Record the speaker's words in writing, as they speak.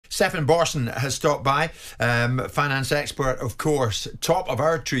Stefan Borson has stopped by, finance expert, of course, top of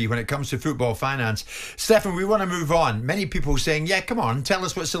our tree when it comes to football finance. Stefan, we want to move on. Many people saying, yeah, come on, tell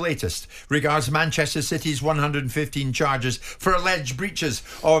us what's the latest regards Manchester City's 115 charges for alleged breaches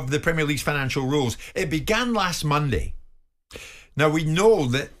of the Premier League's financial rules. It began last Monday. Now, we know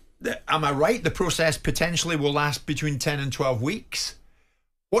that, am I right, the process potentially will last between 10 and 12 weeks?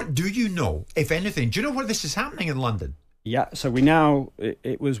 What do you know, if anything? Do you know where this is happening in London? Yeah, so we now,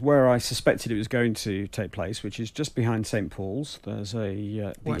 it was where I suspected it was going to take place, which is just behind St. Paul's. There's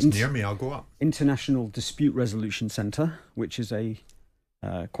it's near me, I'll go up. International Dispute Resolution Centre, which is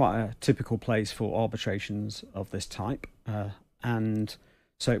quite a typical place for arbitrations of this type. And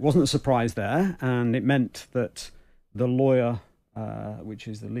so it wasn't a surprise there, and it meant that the lawyer, which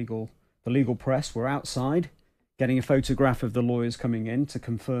is the legal press, were outside getting a photograph of the lawyers coming in to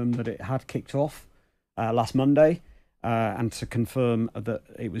confirm that it had kicked off last Monday and to confirm that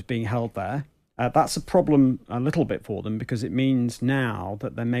it was being held there. That's a problem a little bit for them because it means now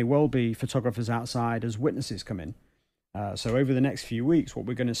that there may well be photographers outside as witnesses come in. So over the next few weeks, what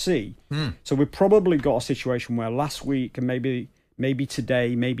we're going to see. So we've probably got a situation where last week and maybe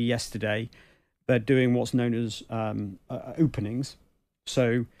today, maybe yesterday, they're doing what's known as openings.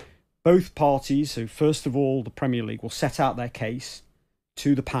 So both parties, so first of all, the Premier League will set out their case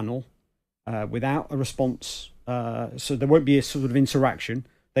to the panel without a response. So there won't be a sort of interaction.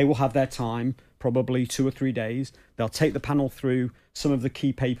 They will have their time, probably 2 or 3 days. They'll take the panel through some of the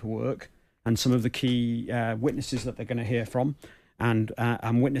key paperwork and some of the key witnesses that they're going to hear from and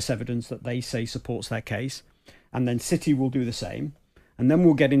witness evidence that they say supports their case. And then City will do the same. And then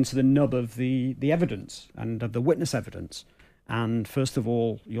we'll get into the nub of the evidence and of the witness evidence. And first of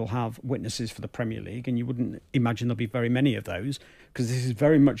all, you'll have witnesses for the Premier League, and you wouldn't imagine there'll be very many of those because this is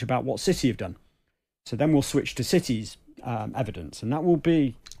very much about what City have done. So then we'll switch to City's evidence, and that will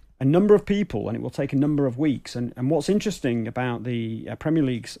be a number of people, and it will take a number of weeks. And what's interesting about the Premier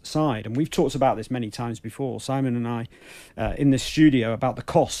League's side, and we've talked about this many times before, Simon and I, in this studio, about the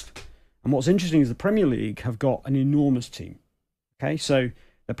cost. And what's interesting is the Premier League have got an enormous team. Okay, so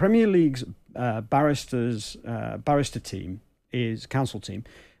the Premier League's barrister team, counsel team,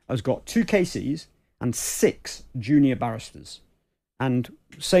 has got 2 KCs and 6 junior barristers. And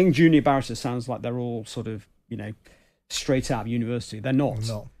saying junior barristers sounds like they're all sort of, straight out of university. They're not.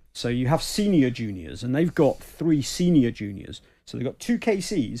 No. So you have senior juniors, and they've got 3 senior juniors. So they've got 2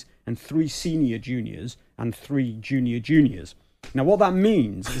 KCs and 3 senior juniors and 3 junior juniors. Now, what that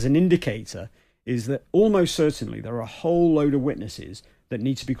means as an indicator is that almost certainly there are a whole load of witnesses that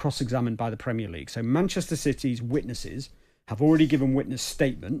need to be cross-examined by the Premier League. So Manchester City's witnesses have already given witness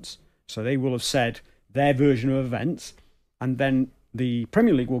statements, so they will have said their version of events, and then the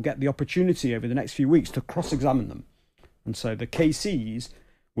Premier League will get the opportunity over the next few weeks to cross-examine them. And so the KCs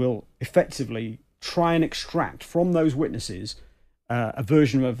will effectively try and extract from those witnesses a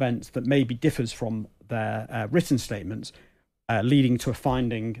version of events that maybe differs from their written statements, leading to a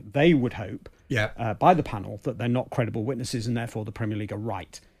finding, they would hope, by the panel, that they're not credible witnesses and therefore the Premier League are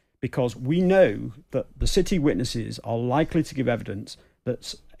right. Because we know that the City witnesses are likely to give evidence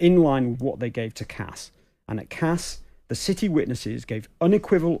that's in line with what they gave to CAS. And at CAS, the City witnesses gave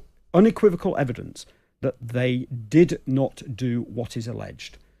unequivocal evidence that they did not do what is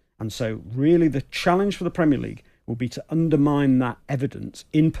alleged. And so really the challenge for the Premier League will be to undermine that evidence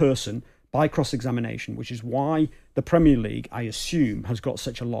in person by cross-examination, which is why the Premier League, I assume, has got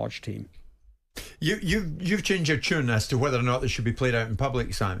such a large team. You've changed your tune as to whether or not this should be played out in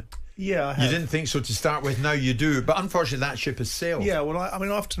public, Simon. Yeah, I have. You didn't think so to start with, now you do. But unfortunately, that ship has sailed. Yeah, well, I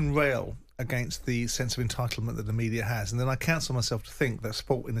often rail against the sense of entitlement that the media has, and then I counsel myself to think that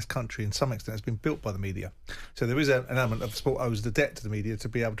sport in this country, in some extent, has been built by the media. So there is an element of sport owes the debt to the media to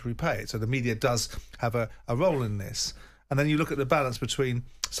be able to repay it. So the media does have a role in this. And then you look at the balance between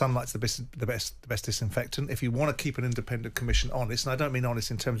sunlight's the best disinfectant. If you want to keep an independent commission honest, and I don't mean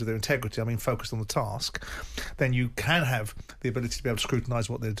honest in terms of their integrity, I mean focused on the task, then you can have the ability to be able to scrutinise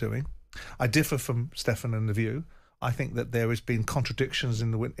what they're doing. I differ from Stefan and the view. I think that there has been contradictions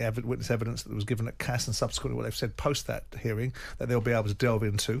in the witness evidence that was given at CAS and subsequently what they've said post that hearing that they'll be able to delve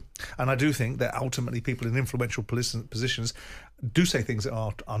into. And I do think that ultimately people in influential positions do say things that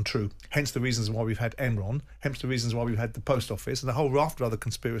are untrue. Hence the reasons why we've had Enron, hence the reasons why we've had the post office and a whole raft of other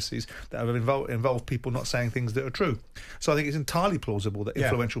conspiracies that have involved people not saying things that are true. So I think it's entirely plausible that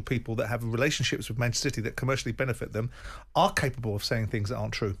influential people that have relationships with Manchester City that commercially benefit them are capable of saying things that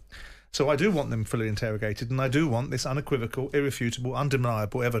aren't true. So I do want them fully interrogated, and I do want this unequivocal, irrefutable,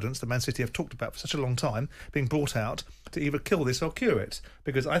 undeniable evidence that Man City have talked about for such a long time being brought out to either kill this or cure it.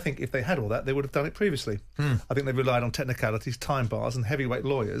 Because I think if they had all that, they would have done it previously. I think they relied on technicalities, time bars and heavyweight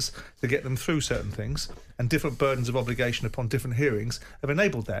lawyers to get them through certain things, and different burdens of obligation upon different hearings have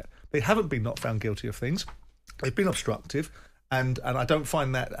enabled that. They haven't been not found guilty of things. They've been obstructive, and I don't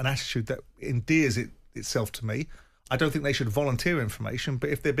find that an attitude that endears itself to me. I don't think they should volunteer information, but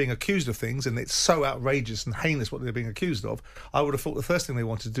if they're being accused of things and it's so outrageous and heinous what they're being accused of, I would have thought the first thing they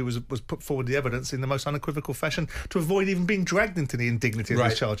wanted to do was put forward the evidence in the most unequivocal fashion to avoid even being dragged into the indignity of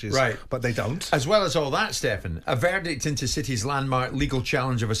these charges. Right. But they don't. As well as all that, Stefan, a verdict into City's landmark legal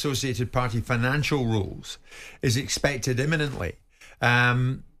challenge of associated party financial rules is expected imminently.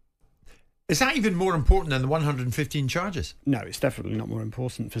 Is that even more important than the 115 charges? No, it's definitely not more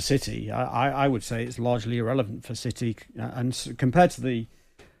important for City. I would say it's largely irrelevant for City, and compared to the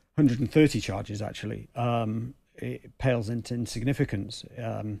 130 charges, actually, it pales into insignificance.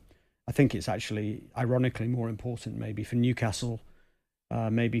 I think it's actually, ironically, more important maybe for Newcastle,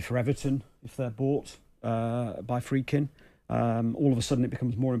 maybe for Everton if they're bought by Friedkin. All of a sudden, it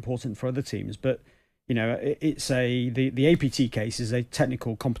becomes more important for other teams. But it's the APT case is a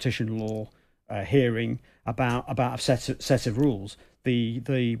technical competition law hearing about a set of rules.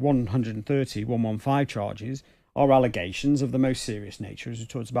 The 115 charges are allegations of the most serious nature, as we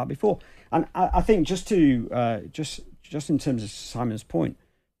talked about before. And I think just in terms of Simon's point,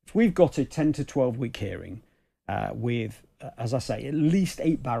 if we've got a 10 to 12 week hearing with, as I say, at least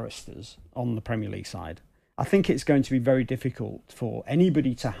 8 barristers on the Premier League side, I think it's going to be very difficult for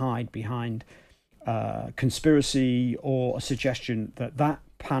anybody to hide behind conspiracy or a suggestion that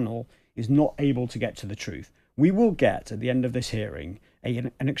panel is not able to get to the truth. We will get, at the end of this hearing, an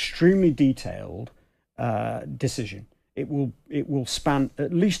extremely detailed decision. It will span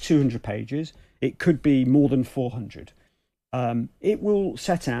at least 200 pages. It could be more than 400. It will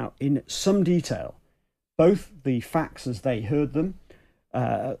set out in some detail both the facts as they heard them,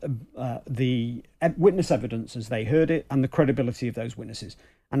 the witness evidence as they heard it, and the credibility of those witnesses.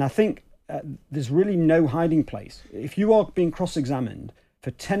 And I think there's really no hiding place. If you are being cross-examined for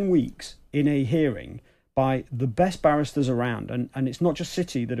 10 weeks in a hearing by the best barristers around, and it's not just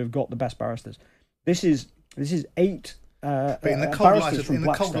City that have got the best barristers. This is 8 but in the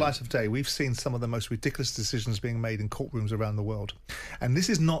cold light of day, we've seen some of the most ridiculous decisions being made in courtrooms around the world, and this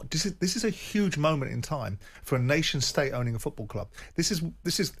is a huge moment in time for a nation state owning a football club. This is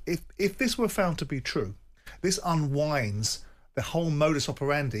if this were found to be true, this unwinds the whole modus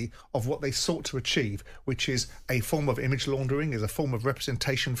operandi of what they sought to achieve, which is a form of image laundering, is a form of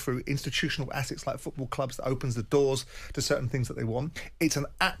representation through institutional assets like football clubs that opens the doors to certain things that they want. It's an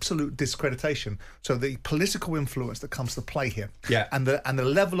absolute discreditation. So the political influence that comes to play here, and the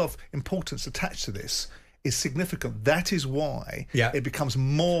level of importance attached to this is significant. That is why it becomes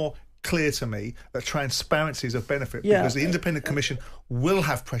more clear to me that transparency is of benefit, because the independent commission will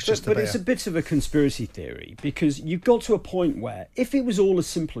have pressures to bear. But it's a bit of a conspiracy theory, because you've got to a point where if it was all as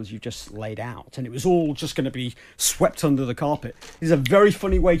simple as you've just laid out and it was all just going to be swept under the carpet, it's a very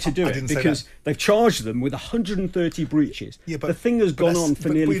funny way to do it, because they've charged them with 130 breaches. But the thing has gone on for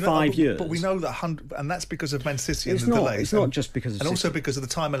nearly 5 years. But we know that, and that's because of Man City and the delays. It's not just because of City. And also because of the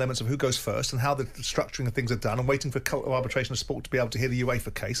time elements of who goes first and how the structuring of things are done, and waiting for arbitration of sport to be able to hear the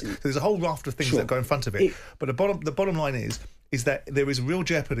UEFA case. So there's a whole raft of things that go in front of it. But the bottom line is that there is real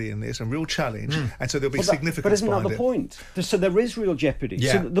jeopardy in this and real challenge, and so there'll be significance. But isn't that the point? So there is real jeopardy.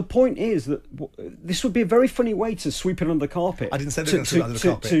 So the point is that this would be a very funny way to sweep it under the carpet. I didn't say they're going to sweep it under the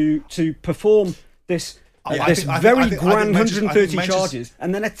carpet. To perform this very grand 130 charges,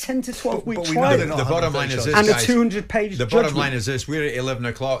 and then a 10 to 12 week trial. The bottom line is this, and guys, a 200-page The bottom line is this: we're at 11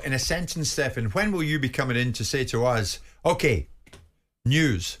 o'clock. In a sentence, Stefan, when will you be coming in to say to us, okay,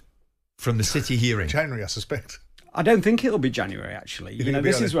 news from the City hearing? January, I suspect. I don't think it'll be January, actually.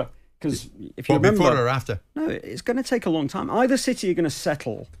 This is where, because if you remember, before or after? No, it's going to take a long time. Either City are going to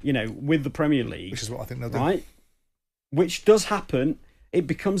settle, with the Premier League, which is what I think they'll do, right? Which does happen. It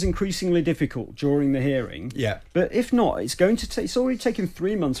becomes increasingly difficult during the hearing. But if not, it's already taken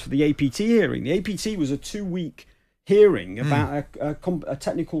 3 months for the APT hearing. The APT was a 2-week hearing about a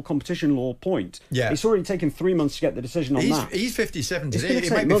technical competition law point. It's already taken 3 months to get the decision on that. He's 57 today. He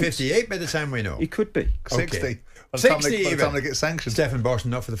might be 58 by the time we know. He could be 60. Okay. By the time they get sanctioned. Stefan Borson,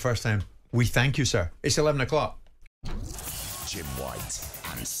 not for the first time. We thank you, sir. It's 11 o'clock. Jim White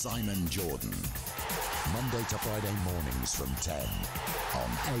and Simon Jordan. Monday to Friday mornings from 10 on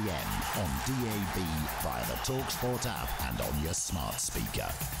AM, on DAB, via the talkSPORT app and on your smart speaker.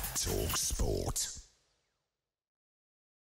 talkSPORT.